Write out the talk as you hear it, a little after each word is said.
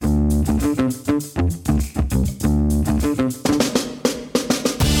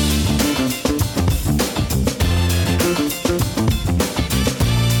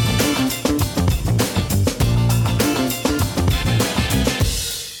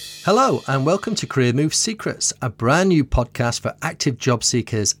Hello and welcome to Career Move Secrets, a brand new podcast for active job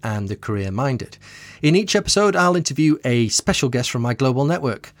seekers and the career-minded. In each episode, I'll interview a special guest from my global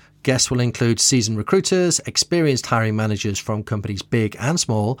network. Guests will include seasoned recruiters, experienced hiring managers from companies big and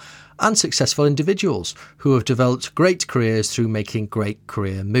small, and successful individuals who have developed great careers through making great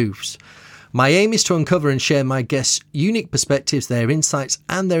career moves. My aim is to uncover and share my guests' unique perspectives, their insights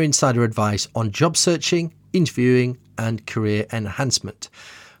and their insider advice on job searching, interviewing and career enhancement.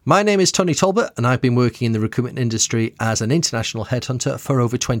 My name is Tony Talbot and I've been working in the recruitment industry as an international headhunter for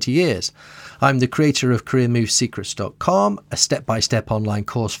over 20 years. I'm the creator of CareerMoveSecrets.com, a step-by-step online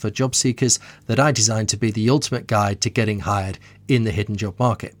course for job seekers that I designed to be the ultimate guide to getting hired in the hidden job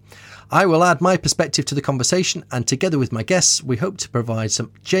market. I will add my perspective to the conversation and together with my guests, we hope to provide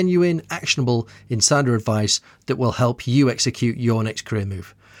some genuine, actionable insider advice that will help you execute your next career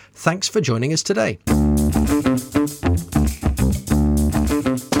move. Thanks for joining us today.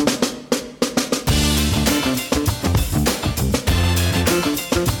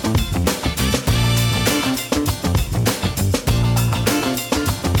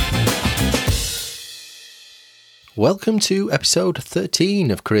 Welcome to episode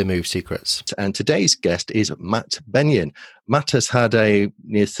 13 of Career Move Secrets. And today's guest is Matt Bennion. Matt has had a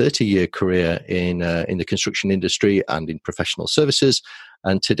near 30-year career in the construction industry and in professional services.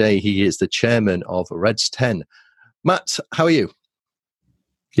 And today he is the chairman of Reds 10. Matt, how are you?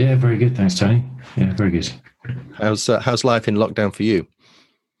 Yeah, very good. Thanks, Tony. Yeah, very good. How's life in lockdown for you?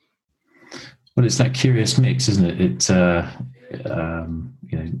 Well, it's that curious mix, isn't it?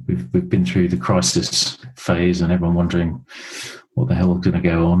 We've been through the crisis phase and everyone wondering what the hell is going to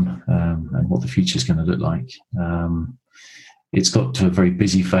go on and what the future is going to look like. It's got to a very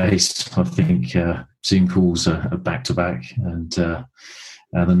busy phase. I think Zoom calls are back to back, and the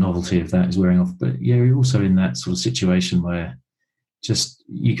novelty of that is wearing off. But yeah, we're also in that sort of situation where just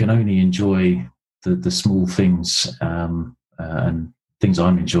you can only enjoy the small things, and things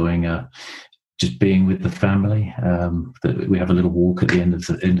I'm enjoying are just being with the family. That we have a little walk at the end of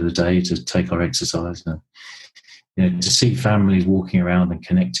the day to take our exercise, and to see families walking around and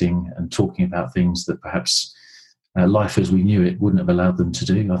connecting and talking about things that perhaps life as we knew it wouldn't have allowed them to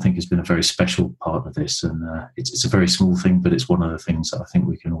do. I think it's been a very special part of this, and it's a very small thing, but it's one of the things that I think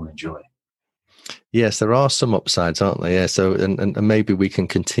we can all enjoy. Yes, there are some upsides, aren't there? Yeah. So, and maybe we can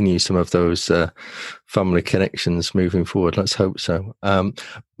continue some of those family connections moving forward. Let's hope so.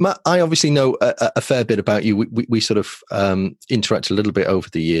 Matt, I obviously know a fair bit about you. We sort of interact a little bit over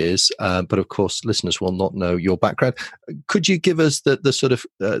the years, but of course, listeners will not know your background. Could you give us the sort of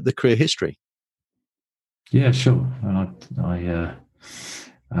the career history? Yeah, sure. I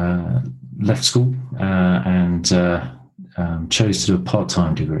left school and chose to do a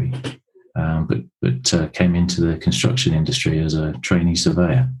part-time degree. But came into the construction industry as a trainee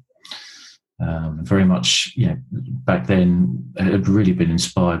surveyor. Very much, back then, I had really been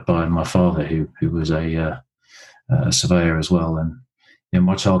inspired by my father, who was a surveyor as well. And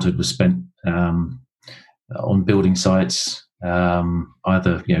my childhood was spent on building sites,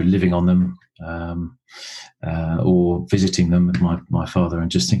 either living on them or visiting them with my father, and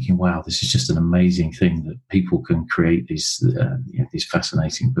just thinking, wow, this is just an amazing thing that people can create these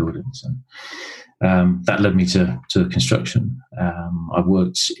fascinating buildings. And that led me to construction. I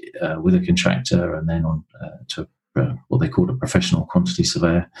worked with a contractor and then on to what they called a professional quantity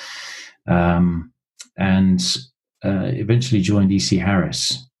surveyor, and eventually joined EC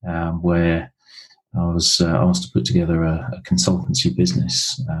Harris, where I was asked to put together a consultancy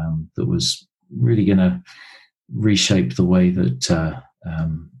business that was really going to reshape the way that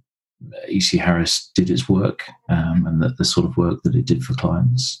EC Harris did its work, and the sort of work that it did for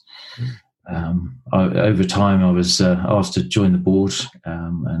clients. Over time, I was asked to join the board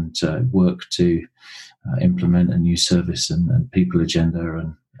and work to implement a new service and people agenda,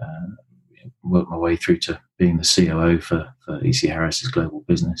 and work my way through to being the COO for EC Harris's global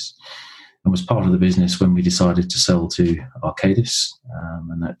business. And was part of the business when we decided to sell to Arcadis,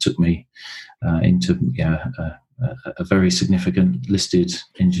 and that took me into a very significant listed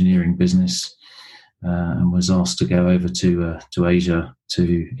engineering business, and was asked to go over to Asia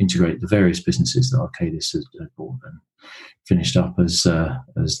to integrate the various businesses that Arcadis had bought, and finished up as the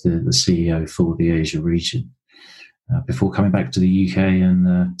CEO for the Asia region, before coming back to the UK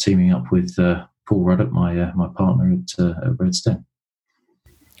and teaming up with Paul Ruddock, my partner at Reds 10.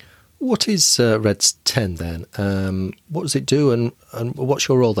 What is Reds 10 then? What does it do, and what's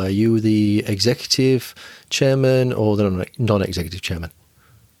your role there? Are you the executive chairman or the non-executive chairman?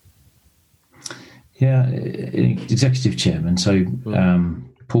 Yeah, executive chairman. So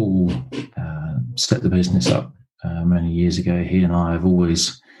Paul set the business up many years ago. He and I have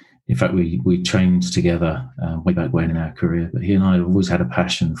always in fact, we trained together way back when in our career. But he and I have always had a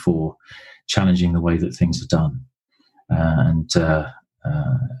passion for challenging the way that things are done, and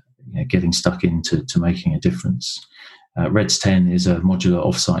getting stuck into making a difference. Reds 10 is a modular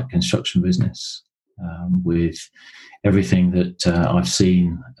offsite construction business with everything that I've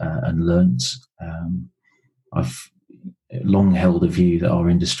seen and learnt. I've long held a view that our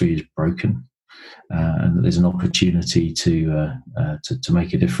industry is broken. And that there's an opportunity to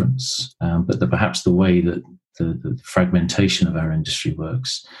make a difference, but perhaps the way that the fragmentation of our industry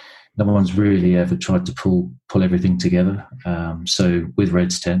works, no one's really ever tried to pull everything together. So with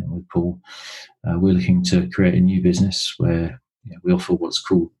Reds 10, with Paul, we're looking to create a new business where we offer what's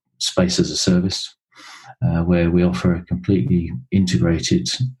called space as a service, where we offer a completely integrated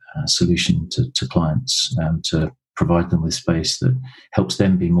solution to clients to provide them with space that helps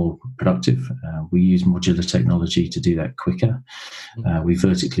them be more productive. We use modular technology to do that quicker. We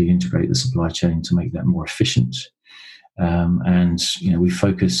vertically integrate the supply chain to make that more efficient. And we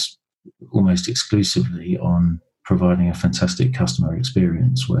focus almost exclusively on providing a fantastic customer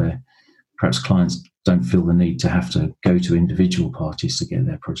experience where perhaps clients don't feel the need to have to go to individual parties to get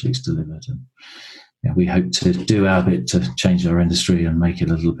their projects delivered. And we hope to do our bit to change our industry and make it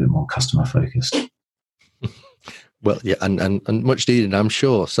a little bit more customer focused. Well, yeah, and much needed, I'm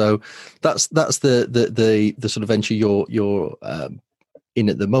sure. So that's the sort of venture you're in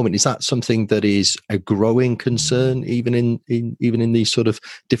at the moment. Is that something that is a growing concern even in these sort of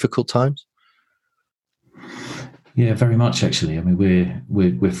difficult times? Yeah, very much actually. I mean,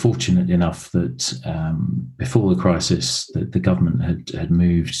 we're fortunate enough that before the crisis, the government had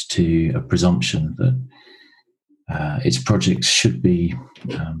moved to a presumption that its projects should be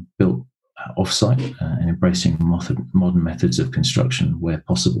built offsite and embracing modern methods of construction where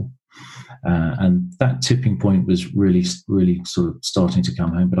possible. And that tipping point was really sort of starting to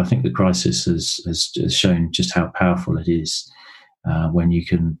come home. But I think the crisis has shown just how powerful it is when you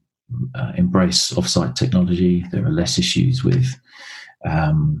can embrace offsite technology. There are less issues with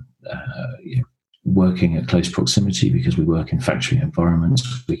working at close proximity because we work in factory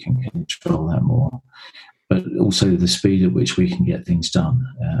environments. We can control that more. But also the speed at which we can get things done.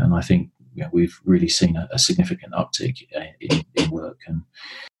 And I think we've really seen a significant uptick in work, and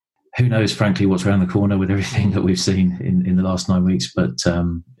who knows, frankly, what's around the corner with everything that we've seen in the last 9 weeks. But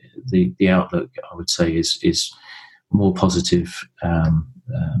the outlook, I would say, is more positive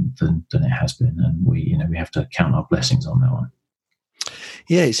than it has been, and we have to count our blessings on that one.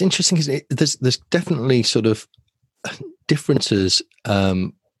 Yeah, it's interesting because there's definitely sort of differences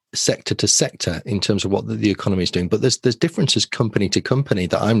sector to sector in terms of what the economy is doing, but there's differences company to company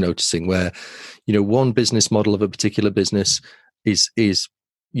that I'm noticing where one business model of a particular business is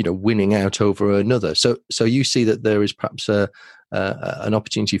winning out over another. So you see that there is perhaps an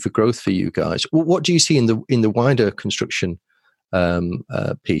opportunity for growth for you guys. What do you see in the wider construction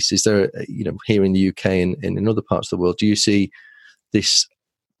piece? Is there here in the UK and in other parts of the world, do you see this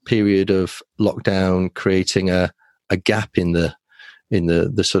period of lockdown creating a gap in the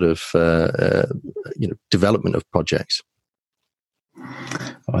sort of development of projects?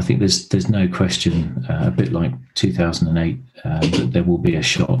 I think there's no question, a bit like 2008, that there will be a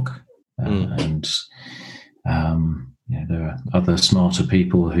shock, and there are other smarter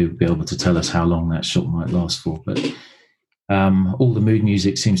people who'll be able to tell us how long that shock might last for. But all the mood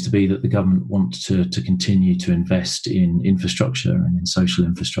music seems to be that the government wants to continue to invest in infrastructure and in social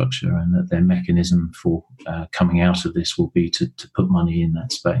infrastructure, and that their mechanism for coming out of this will be to put money in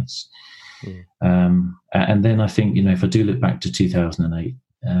that space. And then I think, if I do look back to 2008,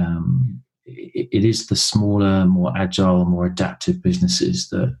 it is the smaller, more agile, more adaptive businesses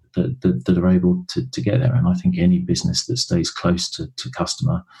that are able to get there. And I think any business that stays close to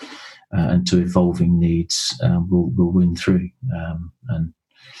customer and to evolving needs will win through. And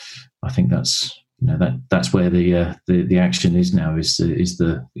I think that's where the action is now, is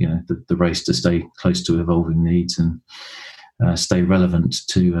the race to stay close to evolving needs and stay relevant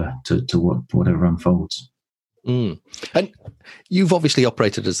to whatever unfolds. And you've obviously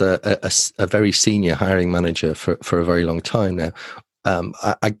operated as a very senior hiring manager for a very long time now.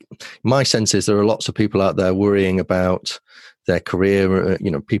 My sense is there are lots of people out there worrying about their career,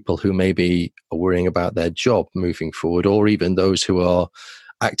 people who maybe are worrying about their job moving forward, or even those who are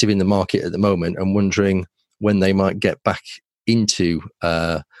active in the market at the moment and wondering when they might get back into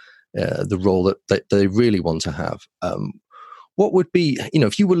the role that they really want to have. What would be,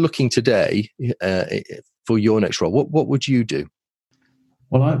 if you were looking today for your next role, what would you do?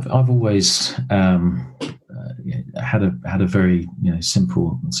 Well, I've always had a very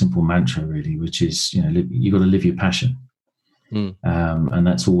simple mantra really, which is you got to live your passion. And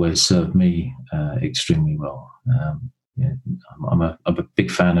that's always served me extremely well. Yeah, I'm a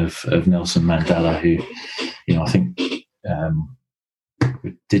big fan of Nelson Mandela, who, I think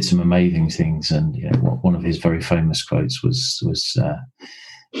did some amazing things. And one of his very famous quotes was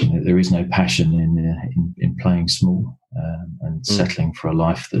there is no passion in playing small and settling for a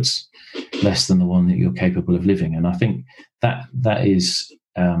life that's less than the one that you're capable of living. And I think that is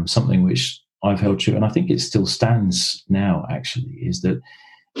something which I've held true, and I think it still stands now, actually, is that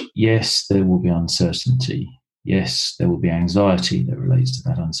yes, there will be uncertainty. Yes, there will be anxiety that relates to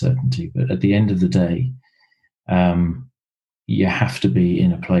that uncertainty. But at the end of the day, you have to be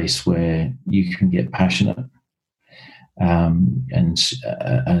in a place where you can get passionate, and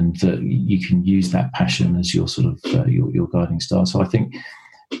that you can use that passion as your sort of your guiding star. So I think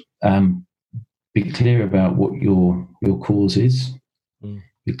be clear about what your cause is.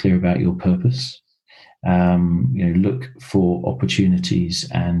 Be clear about your purpose. Look for opportunities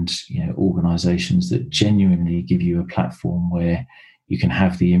and organisations that genuinely give you a platform where you can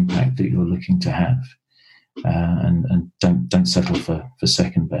have the impact that you're looking to have, and don't settle for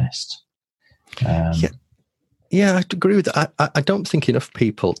second best. Yeah, I agree with that. I don't think enough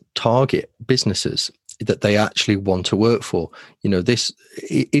people target businesses that they actually want to work for.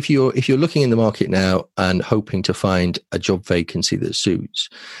 If you're looking in the market now and hoping to find a job vacancy that suits,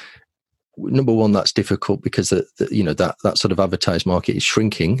 number one, that's difficult because that sort of advertised market is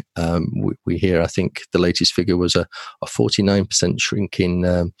shrinking. We hear, I think the latest figure was a 49% shrink in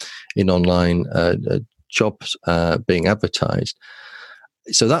online jobs being advertised.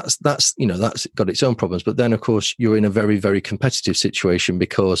 So that's got its own problems. But then, of course, you're in a very, very competitive situation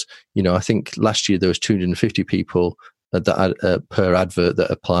because, I think last year there was 250 people that per advert that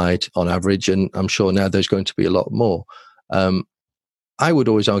applied on average. And I'm sure now there's going to be a lot more. I would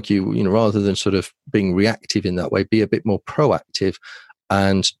always argue, rather than sort of being reactive in that way, be a bit more proactive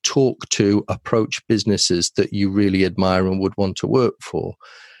and approach businesses that you really admire and would want to work for.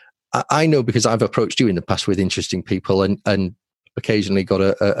 I know because I've approached you in the past with interesting people and occasionally got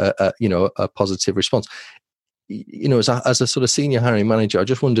a positive response. As a sort of senior hiring manager, I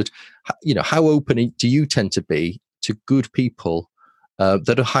just wondered, how open do you tend to be to good people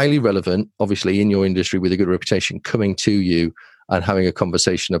that are highly relevant, obviously in your industry with a good reputation, coming to you and having a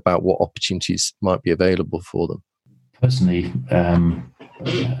conversation about what opportunities might be available for them? Personally,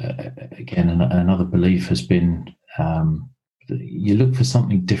 again, another belief has been you look for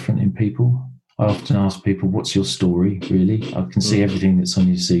something different in people. I often ask people, what's your story, really? I can see everything that's on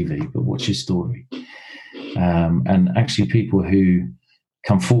your CV, but what's your story? And actually people who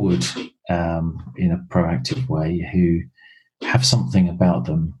come forward in a proactive way, who have something about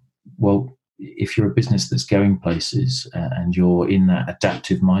them, well, if you're a business that's going places and you're in that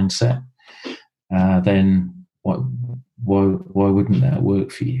adaptive mindset, then why wouldn't that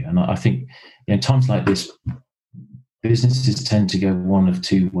work for you? And I think in times like this, businesses tend to go one of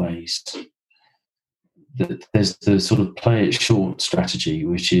two ways. There's the sort of play it short strategy,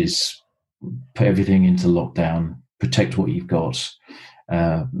 which is put everything into lockdown, protect what you've got,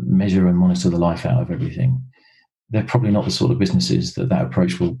 measure and monitor the life out of everything. They're probably not the sort of businesses that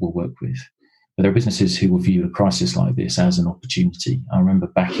approach will work with. But there are businesses who will view a crisis like this as an opportunity. I remember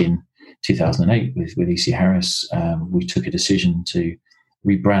back in 2008 with EC Harris, we took a decision to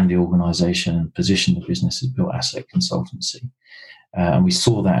rebrand the organisation and position the business as Built Asset Consultancy. And we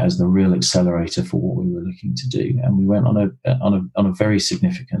saw that as the real accelerator for what we were looking to do. And we went on a very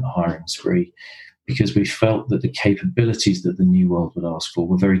significant hiring spree because we felt that the capabilities that the new world would ask for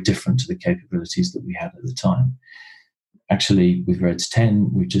were very different to the capabilities that we had at the time. Actually, with Reds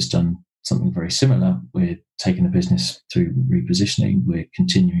 10, we've just done something very similar. We're taking the business through repositioning. We're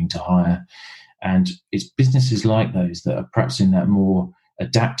continuing to hire. And it's businesses like those that are perhaps in that more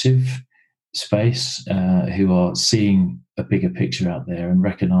adaptive space, who are seeing a bigger picture out there and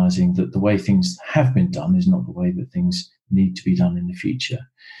recognizing that the way things have been done is not the way that things need to be done in the future.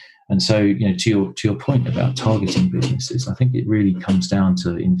 And so, to your point about targeting businesses, I think it really comes down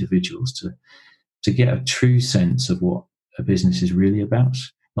to individuals to get a true sense of what a business is really about,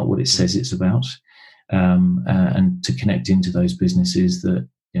 not what it says it's about, and to connect into those businesses that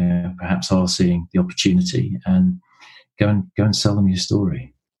perhaps are seeing the opportunity and go and sell them your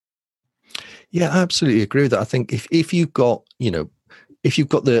story. Yeah, I absolutely agree with that. I think if you've got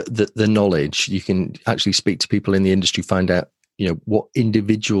the knowledge, you can actually speak to people in the industry, find out what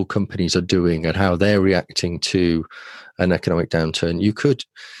individual companies are doing and how they're reacting to an economic downturn.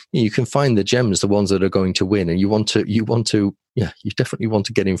 You can find the gems, the ones that are going to win, and you definitely want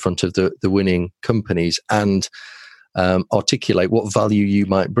to get in front of the winning companies and articulate what value you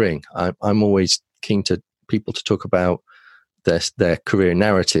might bring. I'm always keen to people to talk about their career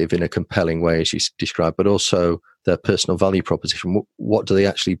narrative in a compelling way, as you described, but also their personal value proposition. What do they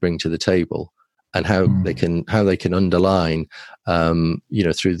actually bring to the table, and how they can underline,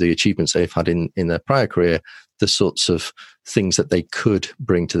 through the achievements they've had in their prior career, the sorts of things that they could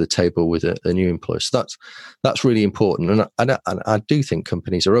bring to the table with a new employer. So that's really important, and I do think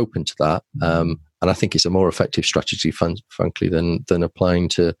companies are open to that, and I think it's a more effective strategy, frankly, than applying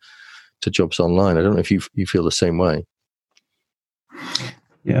to jobs online. I don't know if you feel the same way.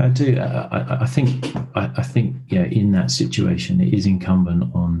 Yeah, I do. I think in that situation, it is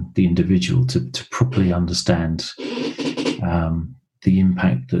incumbent on the individual to properly understand the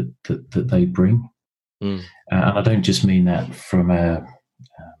impact that they bring. And I don't just mean that from a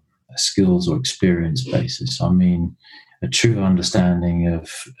skills or experience basis. I mean a true understanding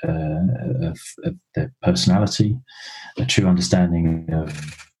of their personality, a true understanding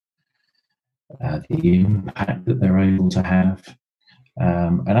of the impact that they're able to have.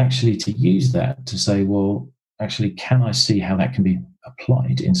 And actually to use that to say, well, actually, can I see how that can be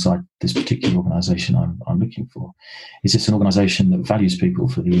applied inside this particular organisation I'm looking for? Is this an organisation that values people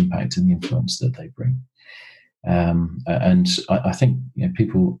for the impact and the influence that they bring? And I think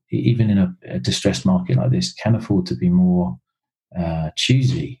people, even in a distressed market like this, can afford to be more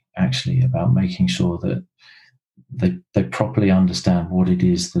choosy, actually, about making sure that they properly understand what it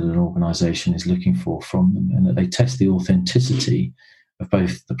is that an organisation is looking for from them, and that they test the authenticity of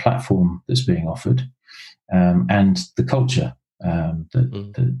both the platform that's being offered and the culture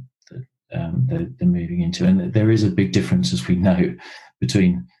that they're moving into. And there is a big difference, as we know,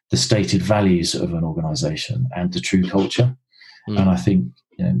 between the stated values of an organisation and the true culture. And I think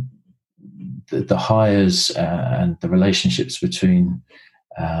the hires and the relationships between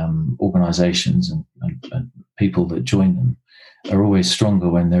organisations and people that join them are always stronger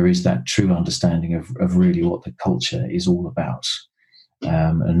when there is that true understanding of really what the culture is all about,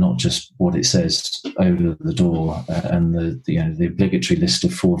 and not just what it says over the door and the obligatory list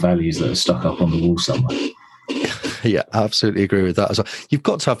of 4 values that are stuck up on the wall somewhere. Yeah, I absolutely agree with that as well. You've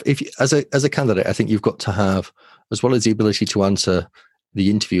got to have, as a candidate, I think you've got to have, as well as the ability to answer the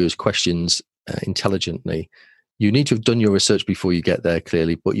interviewer's questions intelligently, you need to have done your research before you get there,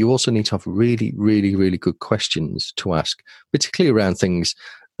 clearly, but you also need to have really, really, really good questions to ask, particularly around things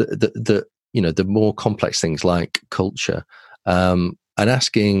that the more complex things like culture, and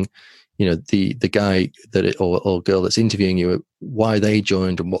asking, the guy or girl that's interviewing you, why they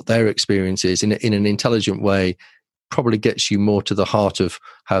joined and what their experience is in an intelligent way, probably gets you more to the heart of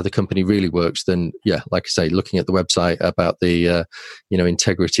how the company really works than, like I say, looking at the website about the,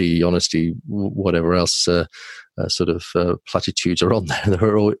 integrity, honesty, whatever else platitudes are on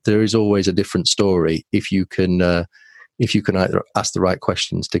there. There is always a different story if you can either ask the right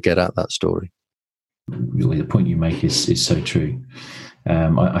questions to get at that story. Really, the point you make is so true.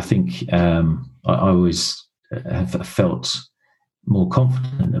 I think I always have felt more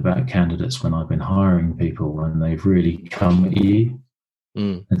confident about candidates when I've been hiring people, when they've really come at you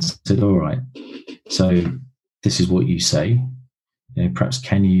and said, all right, so this is what you say. Perhaps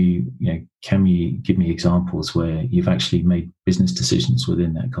can you give me examples where you've actually made business decisions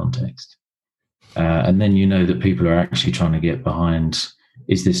within that context? And then that people are actually trying to get behind,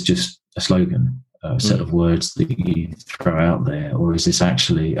 is this just a slogan, a set of words that you throw out there, or is this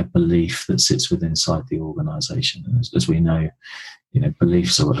actually a belief that sits within inside the organisation? As we know,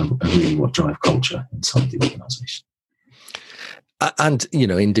 beliefs are really what drive culture inside the organisation. And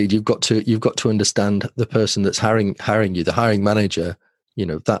indeed, you've got to understand the person that's hiring you, the hiring manager.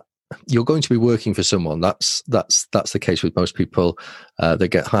 That you're going to be working for someone. That's the case with most people that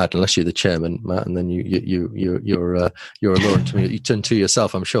get hired, unless you're the chairman, Matt, and then you're a Lauren to me. You turn to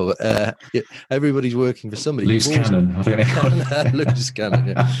yourself, I'm sure. Everybody's working for somebody. Loose cannon, I think. Loose cannon.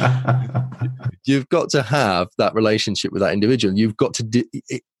 Yeah. You've got to have that relationship with that individual. You've got to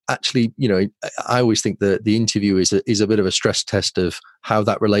actually. I always think that the interview is a bit of a stress test of how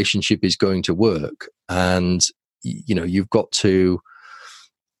that relationship is going to work, and you've got to.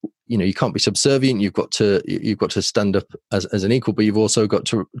 You can't be subservient. You've got to stand up as an equal, but you've also got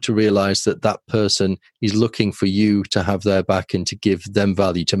to realize that person is looking for you to have their back and to give them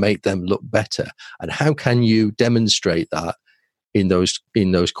value, to make them look better. And how can you demonstrate that in those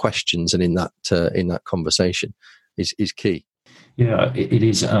questions and in that conversation is key. Yeah, it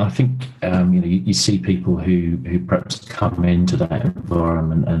is. And I think you see people who perhaps come into that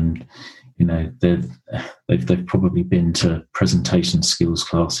environment and. They've probably been to presentation skills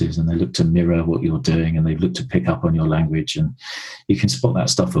classes, and they look to mirror what you're doing, and they've looked to pick up on your language, and you can spot that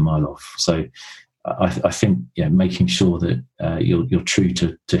stuff a mile off. So I think making sure that you're true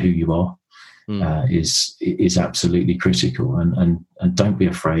to who you are, is absolutely critical. And don't be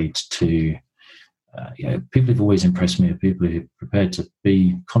afraid to. People who've always impressed me are people who are prepared to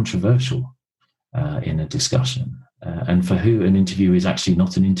be controversial in a discussion. And for who an interview is actually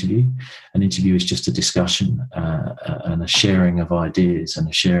not an interview. An interview is just a discussion and a sharing of ideas and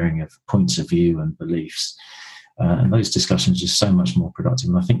a sharing of points of view and beliefs. And those discussions are just so much more productive.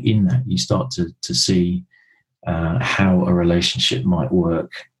 And I think in that you start to see how a relationship might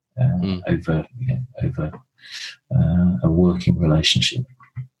work over a working relationship.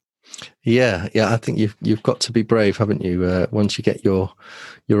 Yeah. I think you've got to be brave, haven't you? Once you get your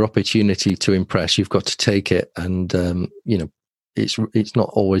opportunity to impress, you've got to take it. And it's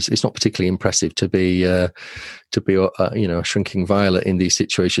not particularly impressive to be a shrinking violet in these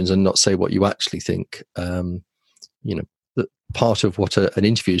situations and not say what you actually think. That part of what an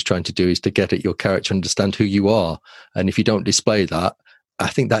interview is trying to do is to get at your character, understand who you are, and if you don't display that, I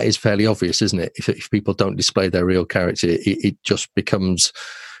think that is fairly obvious, isn't it? If people don't display their real character, it just becomes,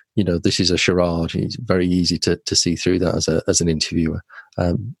 this is a charade. It's very easy to see through that as an interviewer.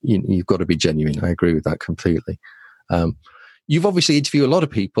 You've got to be genuine. I agree with that completely. You've obviously interviewed a lot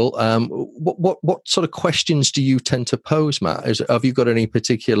of people. What sort of questions do you tend to pose, Matt? Have you got any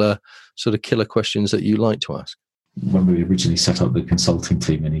particular sort of killer questions that you like to ask? When we originally set up the consulting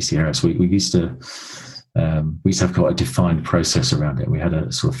team in EC Harris, we used to have quite a defined process around it. We had a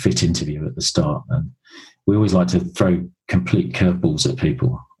sort of fit interview at the start, and we always like to throw complete curveballs at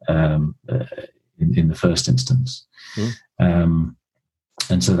people in the first instance. And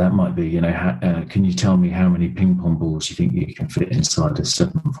so that might be, can you tell me how many ping pong balls you think you can fit inside a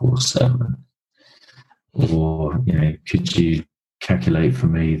 747? Or, could you calculate for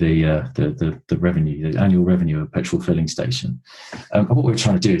me the revenue, the annual revenue of a petrol filling station? What we're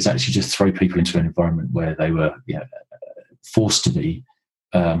trying to do is actually just throw people into an environment where they were forced to be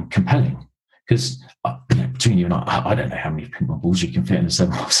compelling. Because between you and I don't know how many ping pong balls you can fit in a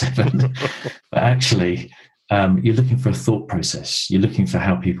 747, but actually you're looking for a thought process. You're looking for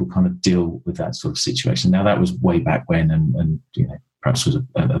how people kind of deal with that sort of situation. Now, that was way back when, and perhaps was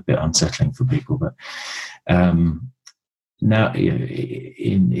a bit unsettling for people, but now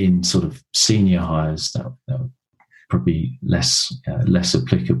in sort of senior hires, that would probably less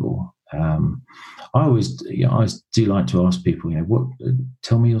applicable. I always do like to ask people,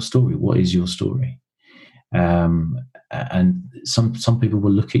 tell me your story. What is your story? And some people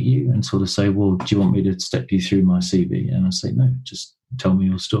will look at you and sort of say, well, do you want me to step you through my CV? And I say, no, just tell me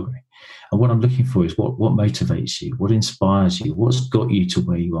your story. And what I'm looking for is what motivates you, what inspires you, what's got you to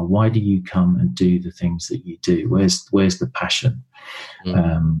where you are. Why do you come and do the things that you do? Where's the passion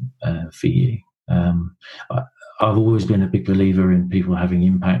for you? I've always been a big believer in people having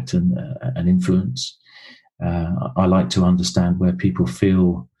impact and influence. I like to understand where people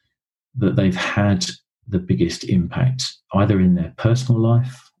feel that they've had the biggest impact, either in their personal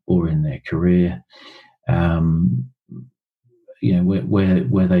life or in their career.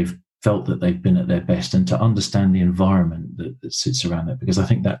 Where they've felt that they've been at their best, and to understand the environment that sits around it, because I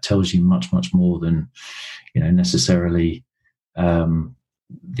think that tells you much, much more than necessarily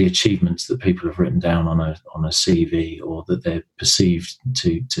the achievements that people have written down on a CV, or that they're perceived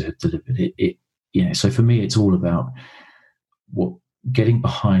to have delivered. So for me, it's all about getting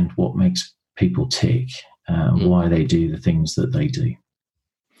behind what makes people tick, why they do the things that they do.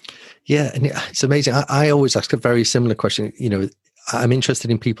 Yeah, and it's amazing. I always ask a very similar question. I'm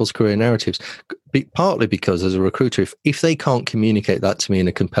interested in people's career narratives, partly because as a recruiter, if they can't communicate that to me in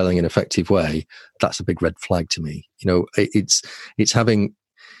a compelling and effective way, that's a big red flag to me. It's having,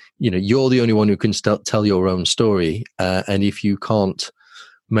 you're the only one who can tell your own story, and if you can't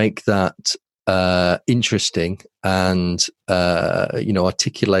make that interesting and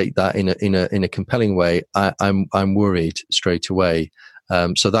articulate that in a compelling way, I'm worried straight away.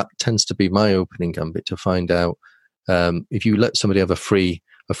 So that tends to be my opening gambit, to find out. If you let somebody have a free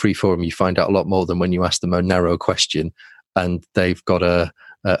forum, you find out a lot more than when you ask them a narrow question and they've got a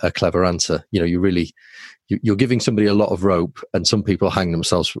clever answer. You're giving somebody a lot of rope, and some people hang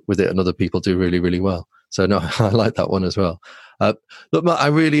themselves with it and other people do really, really well. So no, I like that one as well. Look, Matt, I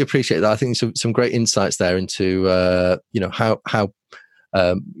really appreciate that. I think some great insights there into how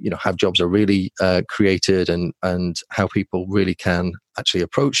jobs are really created, and how people really can actually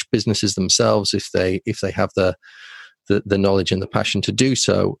approach businesses themselves if they have the knowledge and the passion to do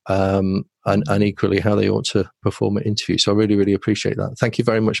so, and equally how they ought to perform at interviews. So I really, really appreciate that. Thank you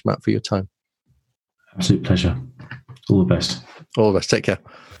very much, Matt, for your time. Absolute pleasure. All the best. All the best. Take care.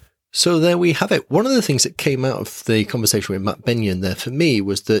 So there we have it. One of the things that came out of the conversation with Matt Benyon there for me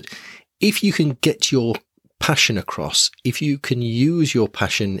was that if you can get your passion across, if you can use your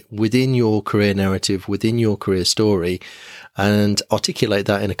passion within your career narrative, within your career story, and articulate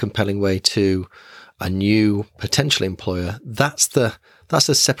that in a compelling way to a new potential employer, that's the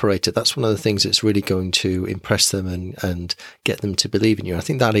separator. That's one of the things that's really going to impress them and get them to believe in you. I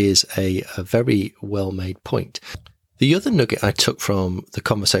think that is a very well-made point. The other nugget I took from the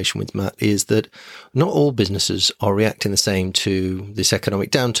conversation with Matt is that not all businesses are reacting the same to this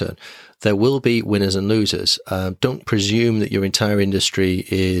economic downturn. There will be winners and losers. Don't presume that your entire industry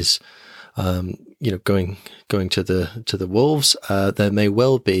is, going to the wolves. There may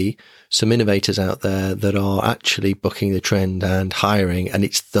well be some innovators out there that are actually bucking the trend and hiring, and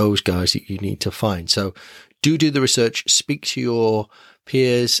it's those guys that you need to find. So do the research, speak to your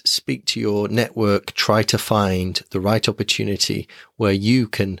peers, speak to your network, try to find the right opportunity where you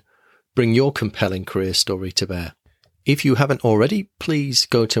can bring your compelling career story to bear. If you haven't already, please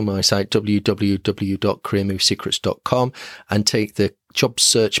go to my site, www.careermovesecrets.com, and take the job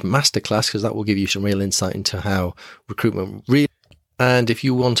search masterclass, because that will give you some real insight into how recruitment really. And if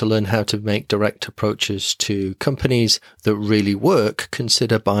you want to learn how to make direct approaches to companies that really work,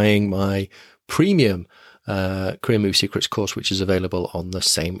 consider buying my premium Career Move Secrets course, which is available on the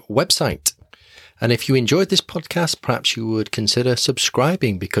same website. And if you enjoyed this podcast, perhaps you would consider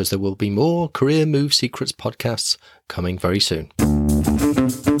subscribing, because there will be more Career Move Secrets podcasts coming very soon.